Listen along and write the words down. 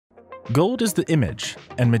Gold is the image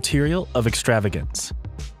and material of extravagance.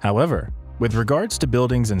 However, with regards to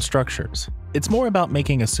buildings and structures, it's more about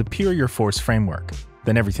making a superior force framework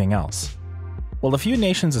than everything else. While a few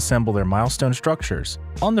nations assemble their milestone structures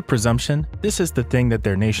on the presumption this is the thing that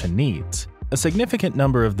their nation needs, a significant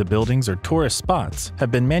number of the buildings or tourist spots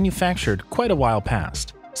have been manufactured quite a while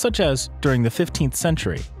past, such as during the 15th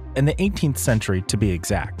century and the 18th century to be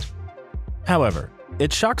exact. However,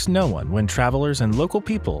 it shocks no one when travelers and local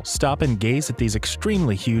people stop and gaze at these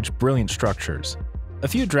extremely huge, brilliant structures. A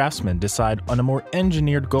few draftsmen decide on a more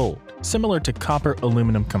engineered gold, similar to copper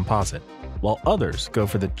aluminum composite, while others go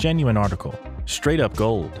for the genuine article, straight-up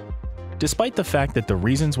gold. Despite the fact that the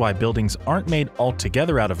reasons why buildings aren't made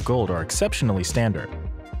altogether out of gold are exceptionally standard.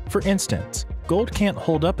 For instance, gold can't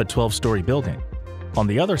hold up a 12-story building. On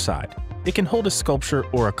the other side, it can hold a sculpture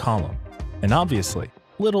or a column, and obviously,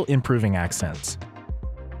 little improving accents.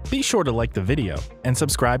 Be sure to like the video and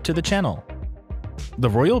subscribe to the channel. The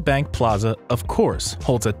Royal Bank Plaza, of course,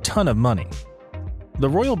 holds a ton of money. The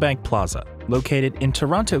Royal Bank Plaza, located in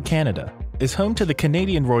Toronto, Canada, is home to the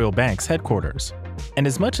Canadian Royal Bank's headquarters. And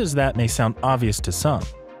as much as that may sound obvious to some,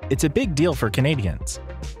 it's a big deal for Canadians.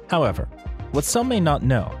 However, what some may not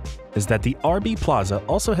know is that the RB Plaza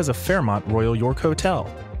also has a Fairmont Royal York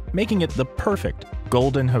Hotel, making it the perfect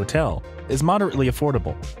golden hotel is moderately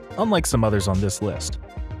affordable, unlike some others on this list.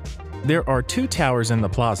 There are two towers in the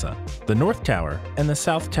plaza, the North Tower and the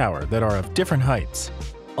South Tower, that are of different heights.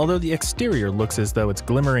 Although the exterior looks as though it's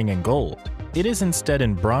glimmering in gold, it is instead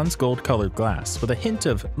in bronze gold-colored glass with a hint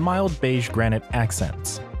of mild beige granite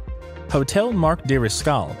accents. Hotel Marc de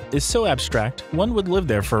Riscal is so abstract one would live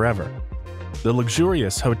there forever. The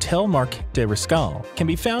luxurious Hotel Marc de Riscal can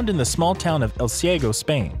be found in the small town of El Ciego,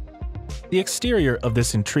 Spain. The exterior of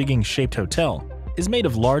this intriguing shaped hotel is made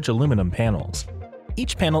of large aluminum panels.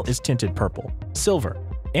 Each panel is tinted purple, silver,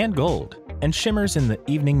 and gold, and shimmers in the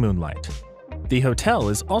evening moonlight. The hotel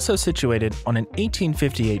is also situated on an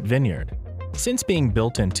 1858 vineyard. Since being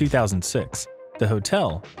built in 2006, the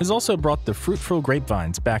hotel has also brought the fruitful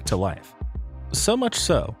grapevines back to life. So much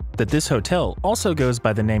so that this hotel also goes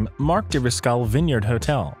by the name Marc de Riscal Vineyard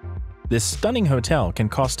Hotel. This stunning hotel can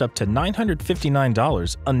cost up to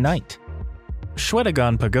 $959 a night.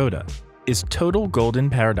 Shwedagon Pagoda is total golden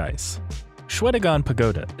paradise. Shwedagon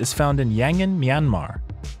Pagoda is found in Yangon, Myanmar.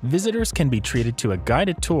 Visitors can be treated to a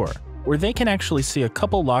guided tour where they can actually see a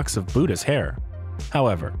couple locks of Buddha's hair.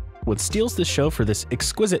 However, what steals the show for this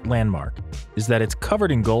exquisite landmark is that it's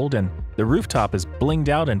covered in gold and the rooftop is blinged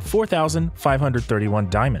out in 4,531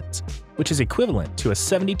 diamonds, which is equivalent to a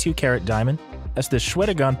 72-carat diamond, as the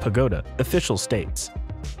Shwedagon Pagoda official states.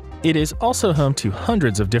 It is also home to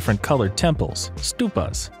hundreds of different colored temples,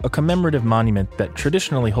 stupas, a commemorative monument that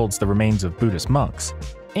traditionally holds the remains of Buddhist monks,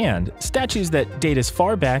 and statues that date as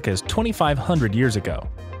far back as 2,500 years ago.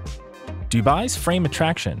 Dubai's frame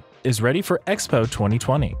attraction is ready for Expo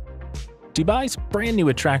 2020. Dubai's brand new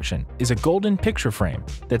attraction is a golden picture frame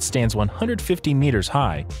that stands 150 meters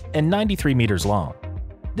high and 93 meters long.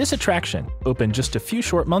 This attraction opened just a few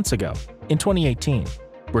short months ago, in 2018,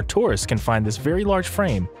 where tourists can find this very large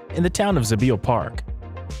frame in the town of Zabil Park.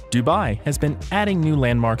 Dubai has been adding new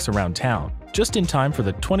landmarks around town just in time for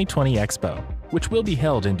the 2020 Expo, which will be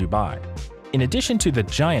held in Dubai. In addition to the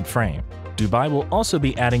giant frame, Dubai will also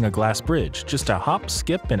be adding a glass bridge just a hop,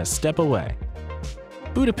 skip, and a step away.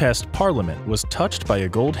 Budapest Parliament was touched by a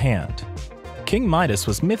gold hand. King Midas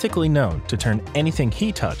was mythically known to turn anything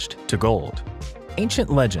he touched to gold. Ancient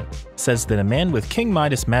legend says that a man with King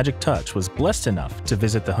Midas' magic touch was blessed enough to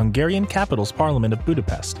visit the Hungarian capital's Parliament of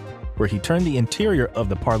Budapest, where he turned the interior of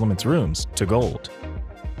the Parliament's rooms to gold.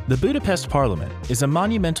 The Budapest Parliament is a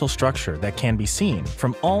monumental structure that can be seen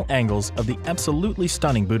from all angles of the absolutely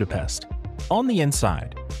stunning Budapest. On the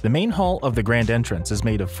inside, the main hall of the grand entrance is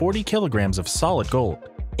made of 40 kilograms of solid gold,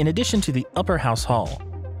 in addition to the upper house hall.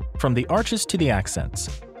 From the arches to the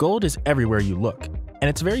accents, gold is everywhere you look, and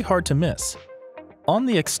it's very hard to miss. On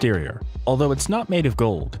the exterior, although it's not made of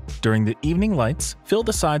gold, during the evening lights fill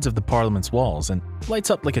the sides of the Parliament's walls and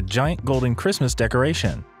lights up like a giant golden Christmas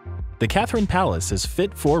decoration. The Catherine Palace is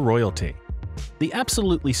fit for royalty. The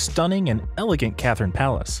absolutely stunning and elegant Catherine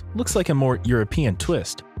Palace looks like a more European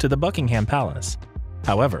twist to the Buckingham Palace.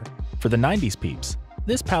 However, for the 90s peeps,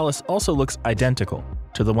 this palace also looks identical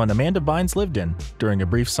to the one Amanda Bynes lived in during a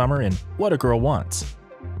brief summer in What a Girl Wants.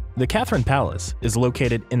 The Catherine Palace is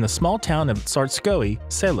located in the small town of Tsarskoye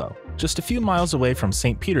Selo, just a few miles away from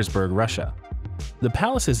St. Petersburg, Russia. The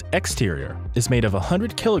palace's exterior is made of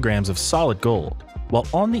 100 kilograms of solid gold, while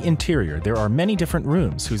on the interior there are many different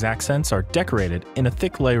rooms whose accents are decorated in a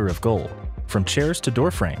thick layer of gold, from chairs to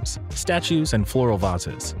door frames, statues, and floral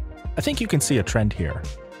vases. I think you can see a trend here.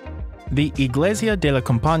 The Iglesia de la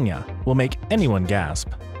Compañía will make anyone gasp.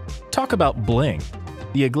 Talk about bling!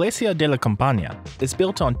 The Iglesia de la Compañía is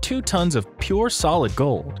built on 2 tons of pure solid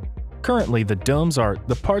gold. Currently, the domes are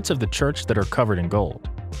the parts of the church that are covered in gold.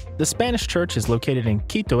 The Spanish church is located in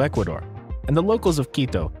Quito, Ecuador, and the locals of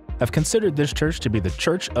Quito have considered this church to be the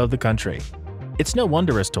church of the country. It's no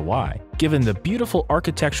wonder as to why, given the beautiful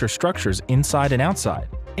architecture structures inside and outside,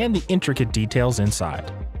 and the intricate details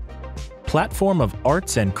inside. Platform of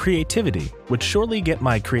Arts and Creativity would surely get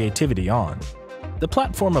my creativity on. The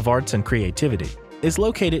Platform of Arts and Creativity is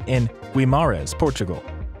located in Guimarães, Portugal.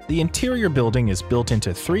 The interior building is built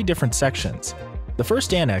into 3 different sections. The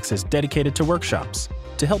first annex is dedicated to workshops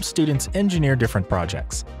to help students engineer different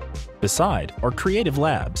projects. Beside are creative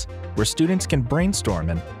labs, where students can brainstorm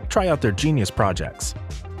and try out their genius projects.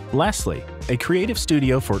 Lastly, a creative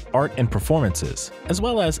studio for art and performances, as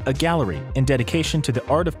well as a gallery in dedication to the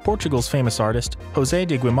art of Portugal's famous artist José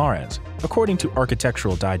de Guimarães, according to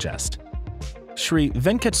Architectural Digest. Sree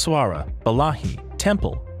Venkateswara Balaji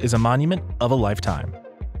Temple is a monument of a lifetime.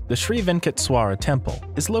 The Sree Venkateswara Temple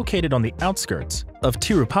is located on the outskirts of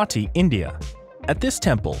Tirupati, India. At this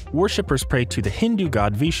temple, worshippers pray to the Hindu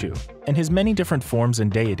god Vishnu and his many different forms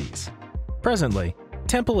and deities. Presently,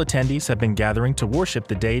 temple attendees have been gathering to worship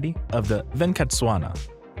the deity of the Venkateswara.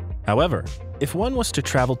 However, if one was to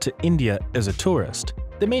travel to India as a tourist,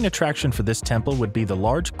 the main attraction for this temple would be the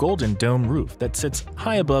large golden dome roof that sits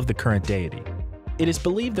high above the current deity. It is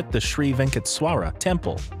believed that the Sree Venkateswara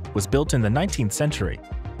Temple was built in the 19th century,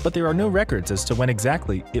 but there are no records as to when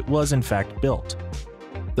exactly it was in fact built.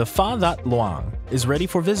 The Pha That Luang is ready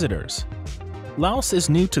for visitors. Laos is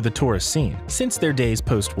new to the tourist scene since their days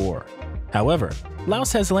post-war. However,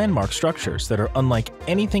 Laos has landmark structures that are unlike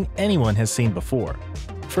anything anyone has seen before.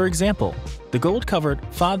 For example, the gold-covered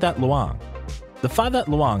Pha That Luang. The Pha That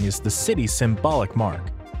Luang is the city's symbolic mark.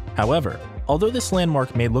 However, although this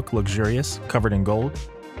landmark may look luxurious, covered in gold,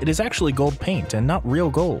 it is actually gold paint and not real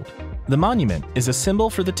gold. The monument is a symbol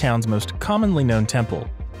for the town's most commonly known temple.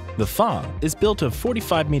 The Pha is built of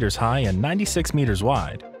 45 meters high and 96 meters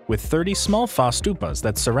wide, with 30 small Pha stupas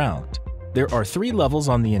that surround. There are 3 levels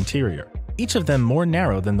on the interior, each of them more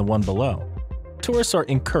narrow than the one below. Tourists are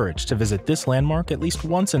encouraged to visit this landmark at least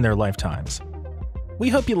once in their lifetimes. We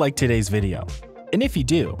hope you liked today's video, and if you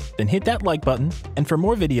do, then hit that like button, and for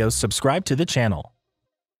more videos, subscribe to the channel.